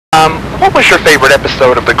What was your favorite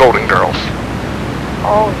episode of The Golden Girls?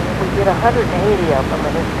 Oh, we did 180 of them,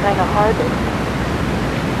 and it's kind of hard to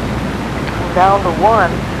come down to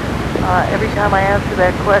one. Every time I answer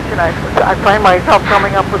that question, I find myself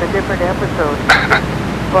coming up with a different episode.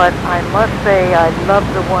 But I must say I love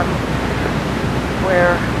the one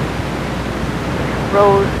where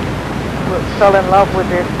Rose fell in love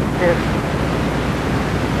with this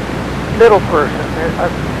little person.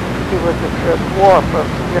 He was a dwarf,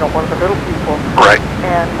 one of the little people. Right.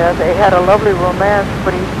 And they had a lovely romance,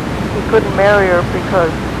 but he couldn't marry her because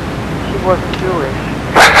she wasn't Jewish.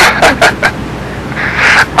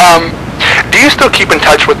 Do you still keep in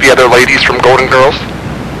touch with the other ladies from Golden Girls?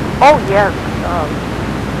 Oh, yes.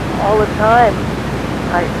 All the time.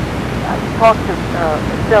 I talk to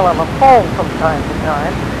Estelle on the phone from time to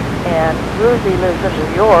time, and Ruthie lives in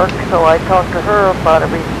New York, so I talk to her about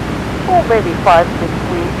maybe 5-6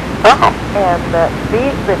 weeks. Oh. And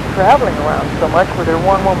Bee's been traveling around so much with her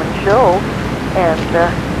one-woman show, and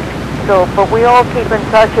but we all keep in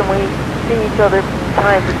touch, and we see each other from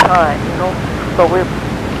time to time, But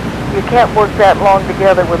you can't work that long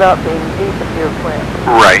together without being deep and dear friends.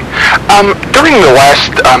 Right. During the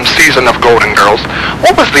last season of Golden Girls,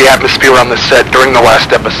 what was the atmosphere on the set during the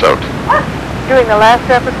last episode? During the last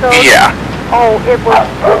episode? Yeah. Oh, it was...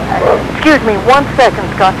 excuse me, 1 second,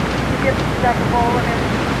 Scott. Can you get the second bowl in there?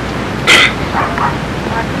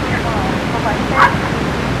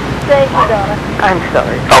 Thank you, Donna. I'm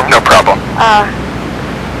sorry. Oh, no problem.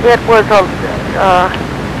 It was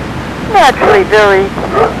naturally very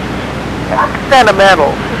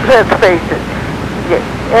sentimental, let's face it.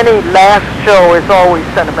 Any last show is always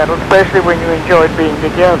sentimental, especially when you enjoyed being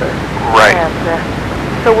together. Right. And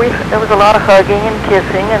so there was a lot of hugging and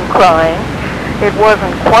kissing and crying. It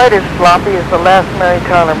wasn't quite as sloppy as the last Mary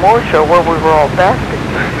Tyler Moore show where we were all basket.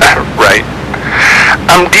 Right.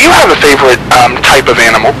 Do you have a favorite type of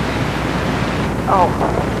animal? Oh,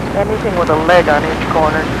 anything with a leg on each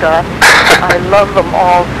corner, Scott. I love them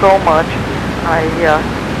all so much. I've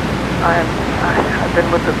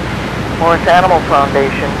been with the Morris Animal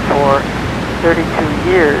Foundation for 32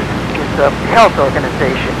 years. It's a health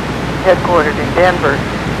organization headquartered in Denver.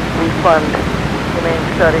 We fund humane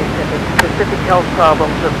studies into specific health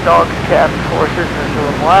problems of dogs, cats, horses, and zoo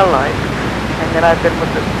and wildlife. And then I've been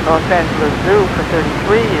with the Los Angeles Zoo for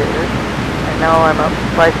 33 years, and now I'm a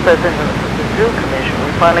vice president of the Zoo Commission.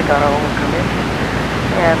 We finally got our own commission.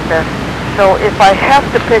 And so if I have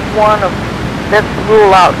to pick one of, let's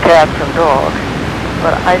rule out cats and dogs,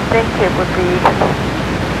 but I think it would be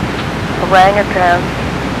orangutans,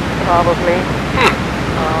 probably,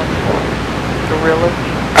 gorillas,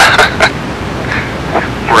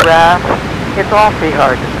 giraffe. It's awfully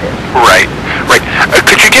hard to pick. Right.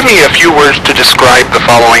 Could you give me a few words to describe the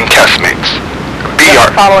following castmates?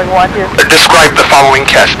 Following what is? Describe the following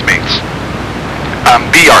castmates.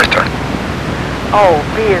 B. Arthur. Oh,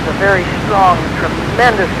 B is a very strong,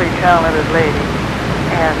 tremendously talented lady,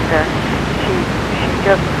 and she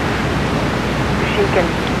can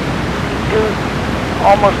do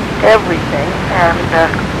almost everything, and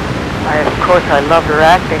of course I love her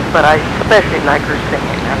acting, but I especially like her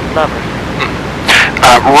singing. I love her singing.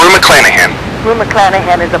 Rue McClanahan. Rue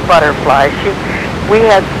McClanahan is a butterfly. We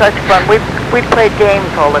had such fun. We'd play games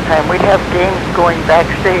all the time. We'd have games going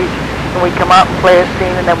backstage, and we'd come out and play a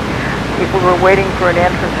scene, and then if we were waiting for an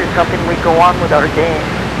entrance or something, we'd go on with our game.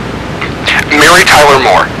 Mary Tyler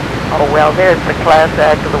Moore. Oh, well, there's the class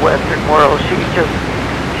act of the Western world. She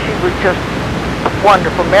was just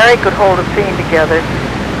wonderful. Mary could hold a scene together.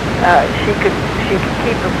 She could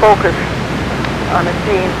keep the focus on a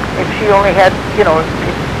scene. If she only had,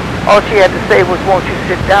 all she had to say was, "Won't you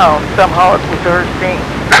sit down?" Somehow it was her scene.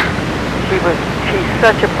 She's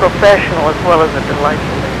such a professional as well as a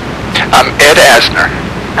delightful lady. Ed Asner.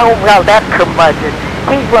 Oh, well, that curmudgeon.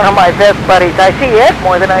 He's one of my best buddies. I see Ed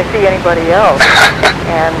more than I see anybody else.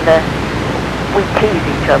 And we tease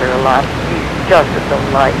each other a lot. He's just a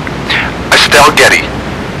delight. Estelle Getty.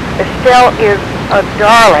 Estelle is a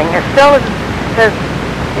darling. Estelle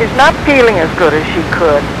is not feeling as good as she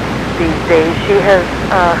could these days. She has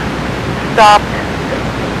stopped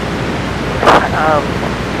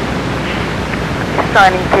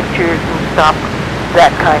signing pictures and stopped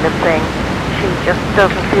that kind of thing. She just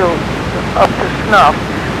doesn't feel up to snuff,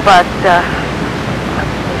 but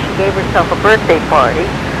she gave herself a birthday party,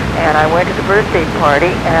 and I went to the birthday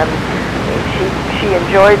party, and she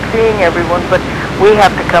enjoyed seeing everyone, but we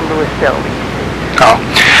have to come to Estelle these days. Oh.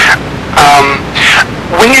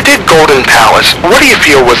 When you did Golden Palace, what do you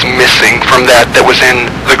feel was missing from that was in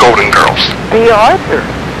the Golden Girls? B. Arthur.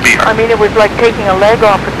 B. Arthur. I mean, it was like taking a leg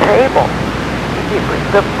off a table.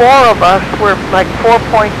 the four of us were like 4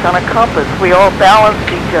 points on a compass. We all balanced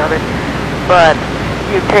each other, but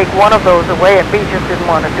you take one of those away, and B just didn't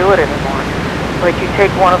want to do it anymore. But you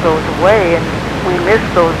take one of those away, and we missed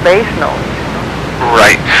those bass notes.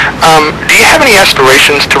 Right. Do you have any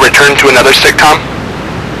aspirations to return to another sitcom?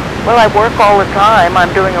 Well, I work all the time.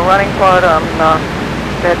 I'm doing a running part on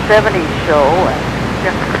that 70s show.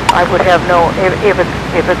 And I would have no, if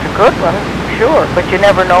it's a good one, sure, but you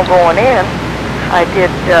never know going in. I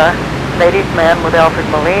did Ladies Man with Alfred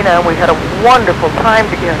Molina, and we had a wonderful time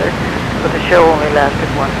together, but the show only lasted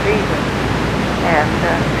one season. And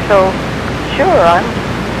so, sure,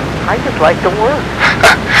 I just like to work.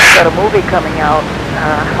 I've got a movie coming out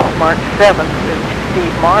March 7th with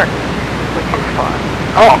Steve Martin, which is fun.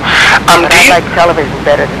 Oh, but I like television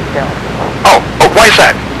better than film. Oh, why is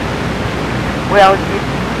that? Well,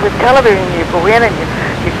 with television, you go in and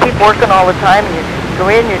you keep working all the time, and you go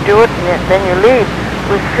in, you do it, and then you leave.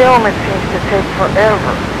 With film, it seems to take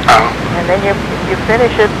forever. Oh. And then you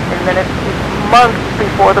finish it, and then it's months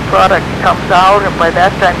before the product comes out, and by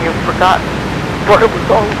that time you've forgotten what it was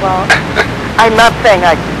all about. I'm not saying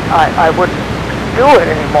I wouldn't do it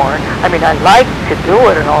anymore. I mean, I like to do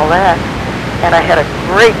it and all that, and I had a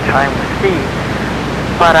great time with Steve,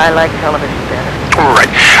 but I like television better.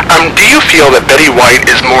 Right. Do you feel that Betty White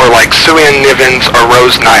is more like Sue Ann Nivens or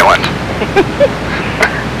Rose Nyland?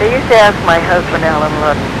 They used to ask my husband, Alan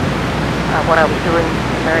Ludden, when I was doing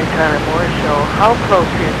the Mary Tyler Moore show, how close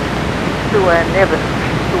is Sue Ann Nivens,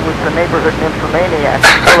 who was the neighborhood nymphomaniac,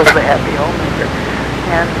 as well as the happy homemaker,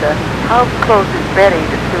 and how close is Betty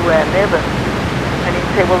to Sue Ann Nivens? And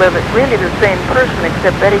he'd say, well, they're really the same person,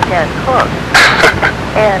 except Betty can't cook.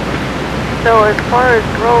 And so as far as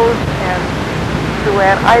Rose and Sue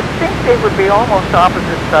Ann, I think they would be almost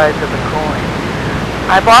opposite sides of the coin.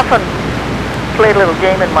 I've often played a little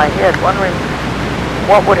game in my head, wondering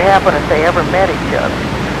what would happen if they ever met each other.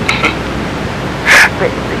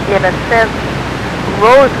 In a sense,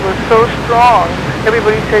 Rose was so strong,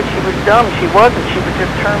 everybody said she was dumb. She wasn't. She was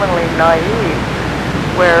just terminally naive,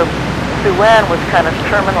 where Sue Ann was kind of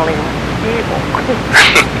terminally evil.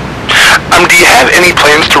 Do you have any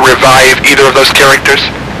plans to revive either of those characters?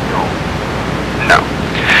 No.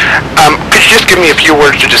 Could you just give me a few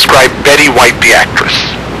words to describe Betty White, the actress?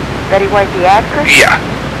 Betty White, the actress? Yeah.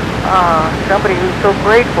 Somebody who's so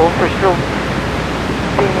grateful for still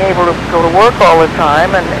being able to go to work all the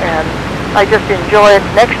time, and I just enjoy it.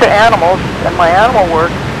 Next to animals and my animal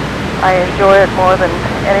work, I enjoy it more than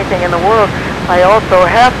anything in the world. I also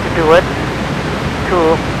have to do it to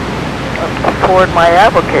afford my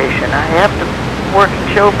avocation. I have to work in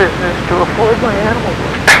show business to afford my animal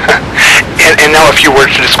work. and now a few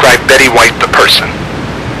words to describe Betty White, the person.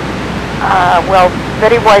 Well,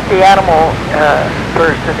 Betty White, the animal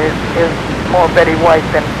person, is more Betty White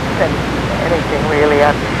than anything, really.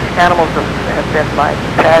 Animals have been my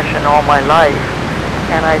passion all my life,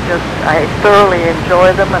 and I thoroughly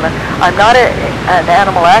enjoy them. And I'm not an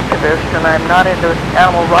animal activist, and I'm not into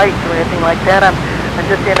animal rights or anything like that. I'm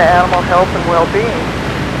just into animal health and well-being,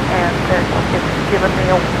 and it's given me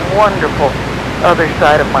a wonderful other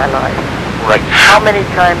side of my life. Right. How many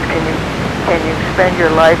times can you spend your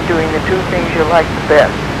life doing the two things you like the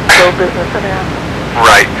best, show business and animals?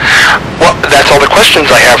 Right. Well, that's all the questions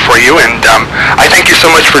I have for you, and I thank you so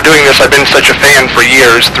much for doing this. I've been such a fan for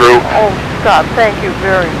years through... Oh, Scott, thank you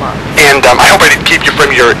very much. And I hope I didn't keep you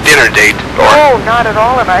from your dinner date. Oh, not at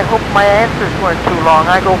all, and I hope my answers weren't too long.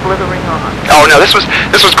 I go blithering on. Oh, no, this was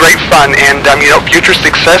great fun, and, future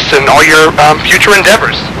success in all your future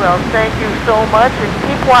endeavors. Well, thank you so much, and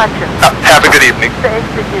keep watching. Have a good evening. Thanks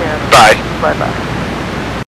again. Bye. Bye-bye.